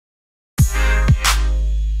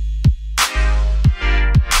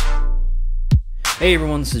Hey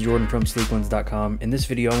everyone, this is Jordan from Sleeklens.com. In this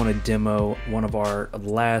video I want to demo one of our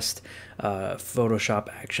last Photoshop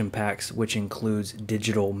action packs, which includes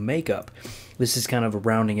digital makeup. This is kind of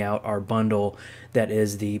rounding out our bundle that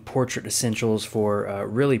is the portrait essentials for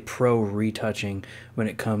really pro retouching when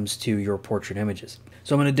it comes to your portrait images.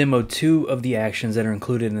 So I'm going to demo two of the actions that are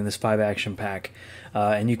included in this 5 action pack,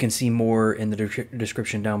 and you can see more in the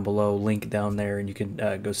description down below, link down there, and you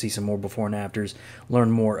can go see some more before and afters,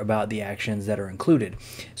 learn more about the actions that are included.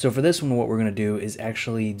 So for this one, what we're going to do is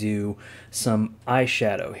actually do some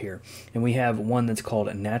eyeshadow here, and we have one that's called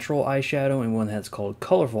a natural eyeshadow and one that's called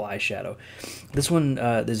colorful eyeshadow. This one,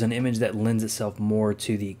 there's an image that lends itself more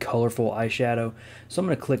to the colorful eyeshadow, so I'm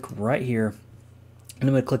going to click right here. And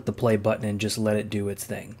I'm going to click the play button and just let it do its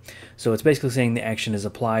thing. So it's basically saying the action is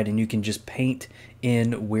applied, and you can just paint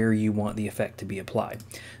in where you want the effect to be applied.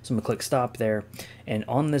 So I'm going to click stop there, and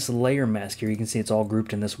on this layer mask here, you can see it's all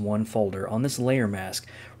grouped in this one folder. On this layer mask,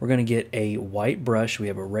 we're going to get a white brush. We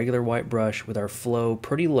have a regular white brush with our flow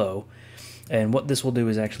pretty low, and what this will do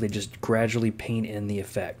is actually just gradually paint in the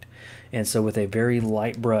effect. And so with a very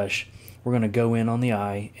light brush, we're going to go in on the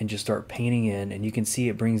eye and just start painting in, and you can see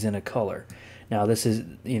it brings in a color. Now this is,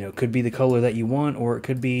 could be the color that you want, or it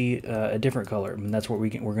could be a different color, and that's what we're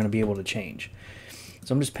going to be able to change.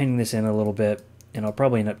 So I'm just painting this in a little bit, and I'll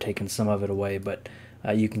probably end up taking some of it away, but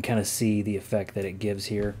you can kind of see the effect that it gives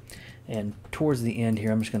here. And towards the end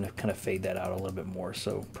here, I'm just going to kind of fade that out a little bit more,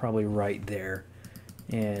 so probably right there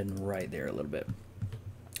and right there a little bit.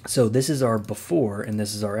 So this is our before and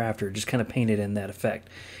this is our after, just kind of painted in that effect.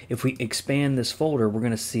 If we expand this folder, we're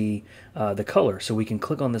going to see the color. So we can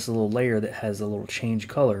click on this little layer that has a little change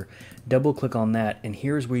color, double click on that, and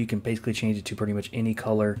here's where you can basically change it to pretty much any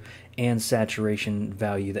color and saturation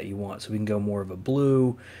value that you want. So we can go more of a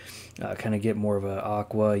blue, kind of get more of a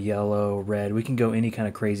aqua, yellow, red. We can go any kind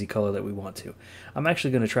of crazy color that we want to. I'm actually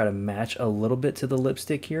going to try to match a little bit to the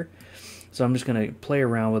lipstick here. So I'm just going to play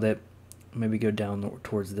around with it. Maybe go down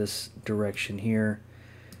towards this direction here,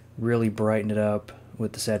 really brighten it up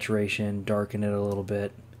with the saturation, darken it a little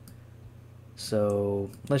bit. So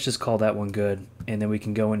let's just call that one good, and then we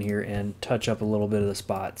can go in here and touch up a little bit of the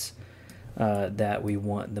spots that we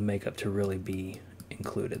want the makeup to really be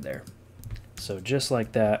included there. So just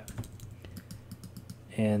like that,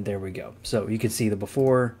 and there we go. So you can see the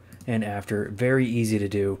before and after, very easy to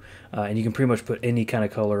do, and you can pretty much put any kind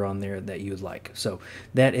of color on there that you'd like. So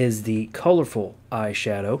that is the colorful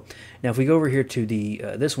eyeshadow. Now if we go over here to the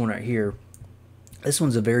this one right here, this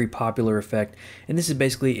one's a very popular effect, and this is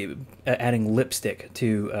basically adding lipstick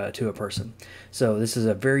to a person. So this is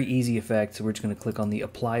a very easy effect, so we're just going to click on the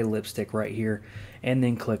apply lipstick right here and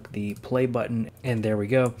then click the play button, and there we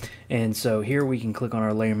go. And so here we can click on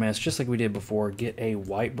our layer mask just like we did before, get a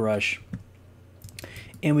white brush,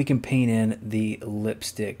 and we can paint in the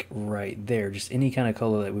lipstick right there, just any kind of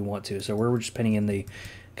color that we want to. So we're just painting in the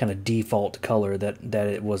kind of default color that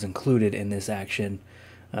it was included in this action,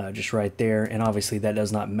 just right there. And obviously that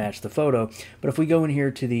does not match the photo. But if we go in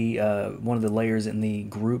here to the one of the layers in the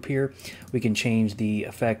group here, we can change the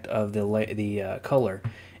effect of the color.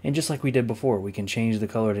 And just like we did before, we can change the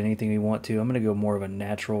color to anything we want to. I'm going to go more of a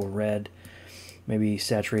natural red. Maybe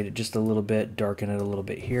saturate it just a little bit, darken it a little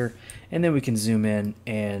bit here, and then we can zoom in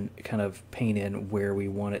and kind of paint in where we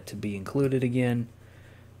want it to be included again,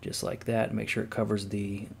 just like that. Make sure it covers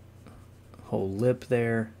the whole lip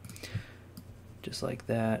there, just like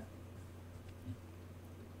that.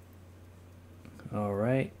 All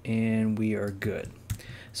right, and we are good.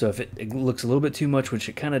 So if it looks a little bit too much, which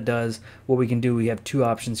it kind of does, what we can do, we have two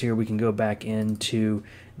options here. We can go back into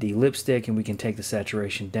the lipstick and we can take the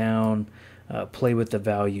saturation down, play with the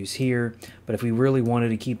values here. But if we really wanted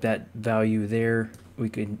to keep that value there, we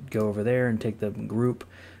could go over there and take the group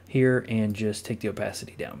here and just take the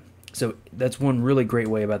opacity down. So that's one really great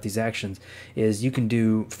way about these actions, is you can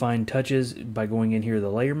do fine touches by going in here to the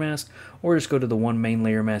layer mask, or just go to the one main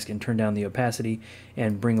layer mask and turn down the opacity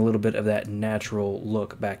and bring a little bit of that natural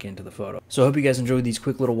look back into the photo. So I hope you guys enjoyed these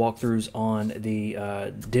quick little walkthroughs on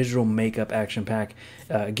the digital makeup action pack.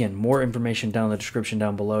 Again, more information down in the description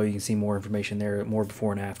down below. You can see more information there, more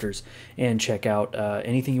before and afters, and check out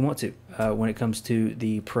anything you want to when it comes to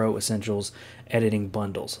the Pro Essentials editing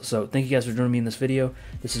bundles. So thank you guys for joining me in this video.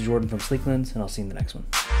 This is Jordan from Sleeklens, and I'll see you in the next one.